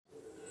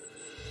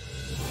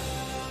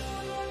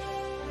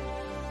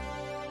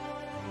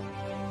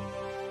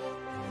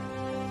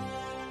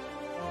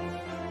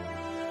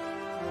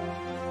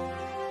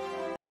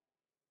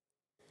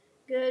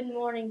Good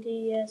morning,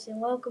 TES,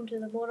 and welcome to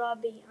the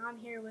Bulldog Beat. I'm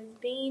here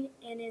with Bean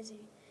and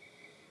Izzy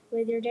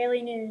with your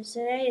daily news.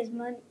 Today is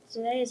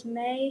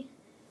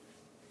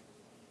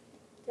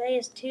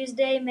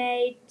Tuesday,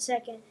 May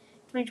 2nd,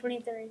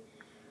 2023.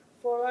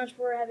 For lunch,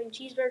 we're having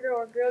cheeseburger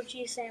or grilled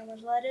cheese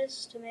sandwich,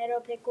 lettuce, tomato,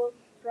 pickle,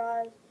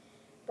 fries,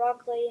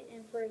 broccoli,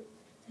 and fruit.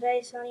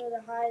 Today, sunny with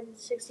a high of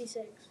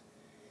 66.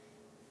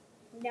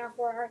 Now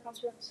for our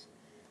announcements.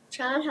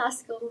 Tryon High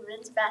School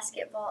men's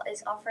basketball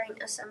is offering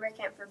a summer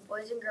camp for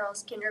boys and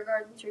girls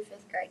kindergarten through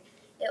 5th grade.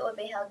 It will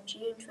be held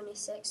June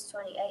 26th,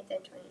 28th,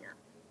 and 29th.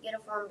 Get a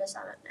form to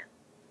sign up now.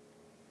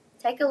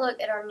 Take a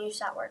look at our new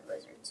sight word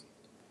wizards.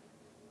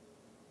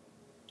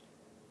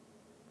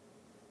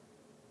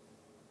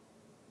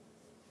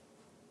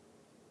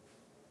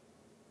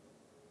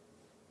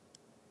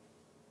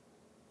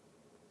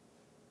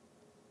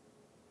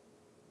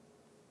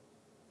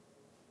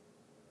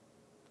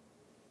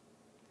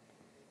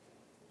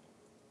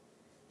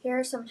 Here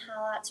are some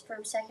highlights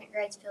from 2nd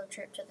grade's field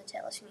trip to the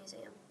TES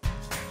Museum.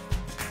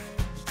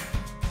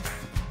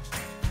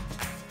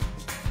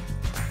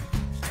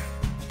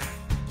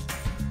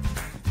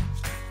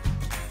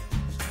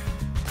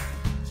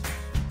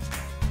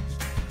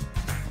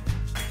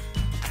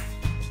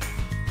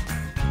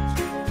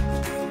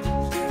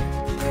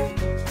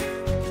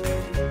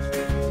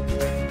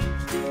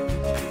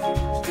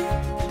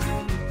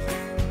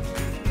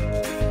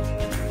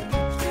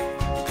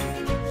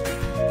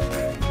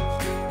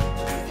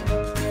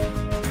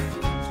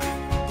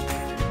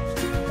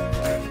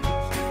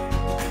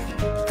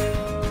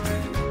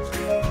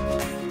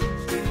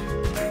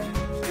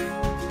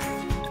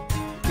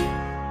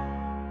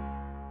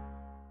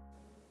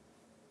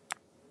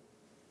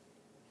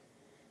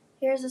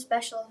 Here's a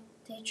special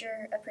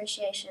teacher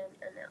appreciation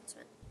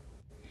announcement.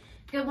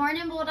 Good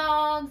morning,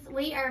 Bulldogs.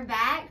 We are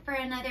back for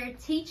another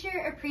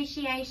teacher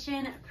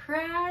appreciation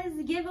prize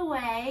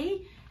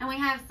giveaway. And we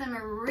have some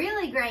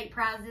really great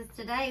prizes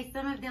today,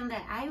 some of them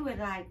that I would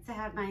like to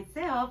have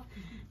myself.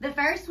 The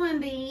first one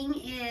being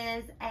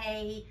is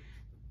a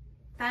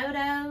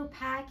photo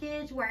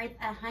package worth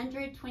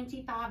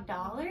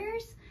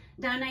 $125.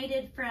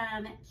 Donated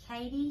from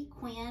Katie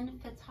Quinn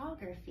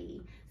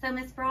Photography. So,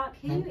 Miss Brock,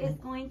 who is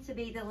going to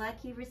be the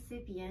lucky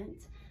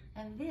recipient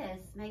of this?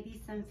 Maybe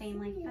some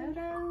family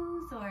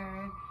photos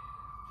or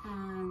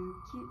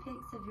cute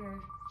pics of your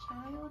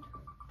child?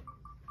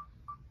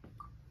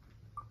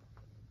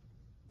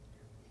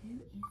 Who is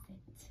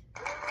it?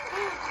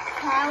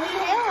 Callie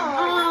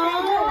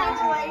Helms.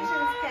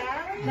 Congratulations,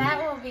 Callie. That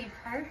will be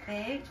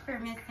perfect for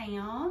Miss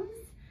Helms.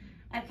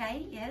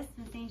 Okay, yes,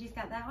 Miss Angie's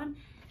got that one.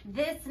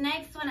 This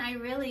next one I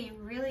really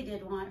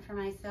did want for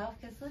myself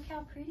because look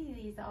how pretty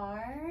these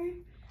are.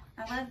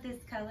 I love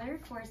this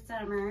color for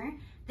summer.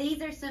 These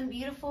are some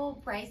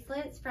beautiful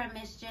bracelets from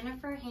Miss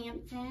Jennifer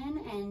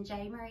Hampton and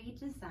J. Marie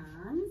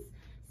Designs.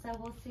 So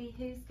we'll see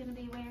who's going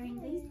to be wearing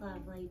these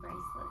lovely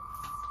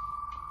bracelets.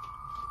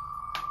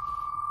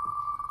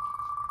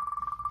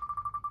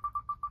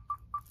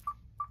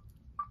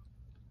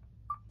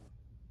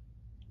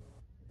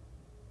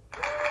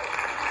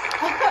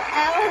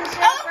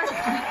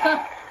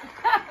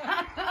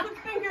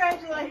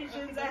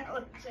 Congratulations,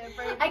 Alan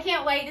Shepard. I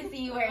can't wait to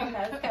see you wearing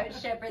those,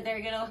 Coach Shepard. They're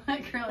going to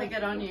look really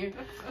good on you.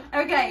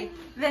 Okay,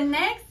 the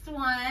next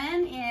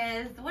one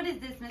is, what is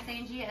this, Miss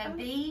Angie? A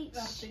beach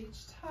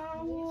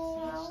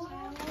towel,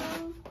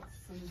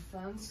 some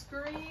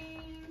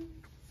sunscreen,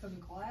 some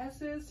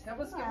glasses. Help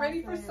us get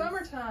ready for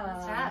summertime.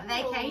 That's right,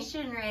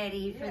 vacation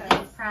ready for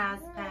this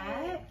prize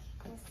pack.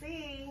 Let's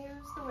see,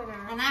 here's the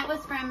winner. And that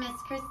was from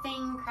Miss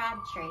Christine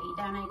Crabtree,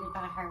 donated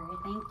by her.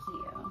 Thank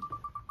you.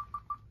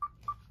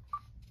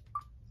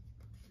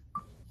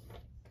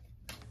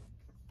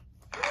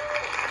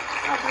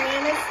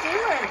 Brianna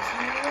Stewart,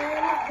 you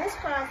win this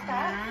prize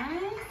pack.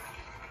 Nice.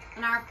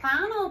 And our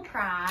final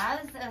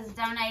prize is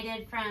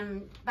donated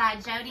by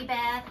Jody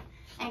Beth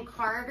and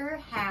Carter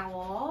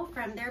Howell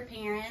from their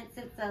parents.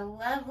 It's a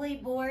lovely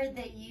board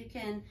that you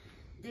can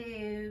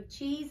do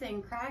cheese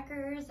and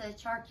crackers, a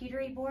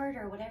charcuterie board,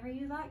 or whatever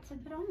you like to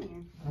put on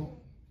there.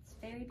 It's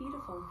very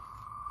beautiful.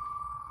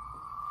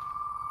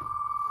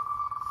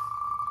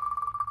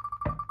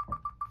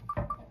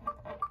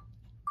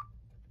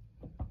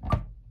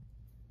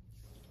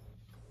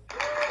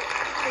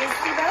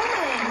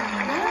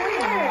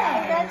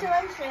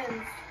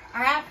 Congratulations.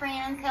 All right,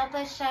 friends, help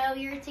us show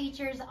your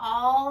teachers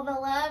all the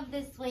love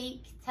this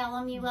week. Tell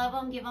them you love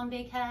them, give them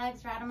big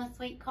hugs, write them a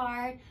sweet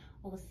card.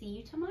 We'll see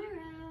you tomorrow.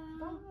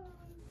 Bye.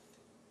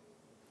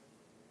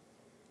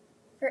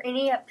 For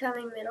any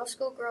upcoming middle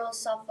school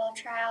girls softball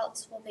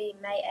tryouts will be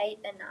May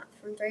 8th and 9th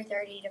from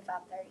 3:30 to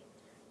 5:30.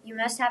 You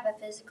must have a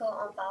physical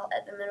on file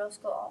at the middle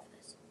school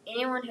office.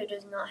 Anyone who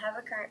does not have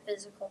a current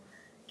physical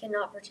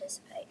cannot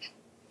participate.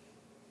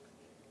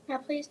 Now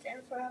please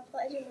stand for our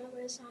pledge and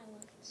moment of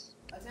silence.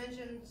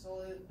 Attention,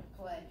 salute,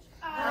 pledge.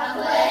 I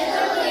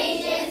pledge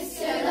allegiance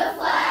to the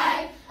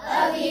flag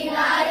of the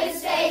United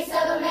States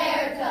of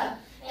America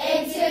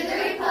and to the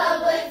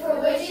republic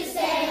for which it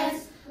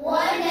stands,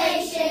 one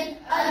nation,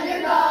 under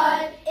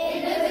God,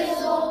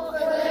 indivisible,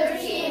 with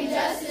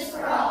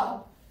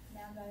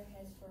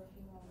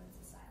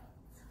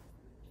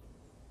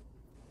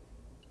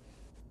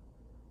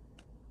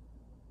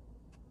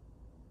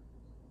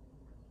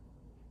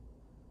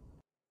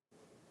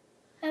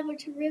have a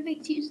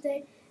terrific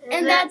Tuesday.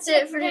 And that's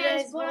it for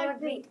today's Blog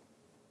Beat.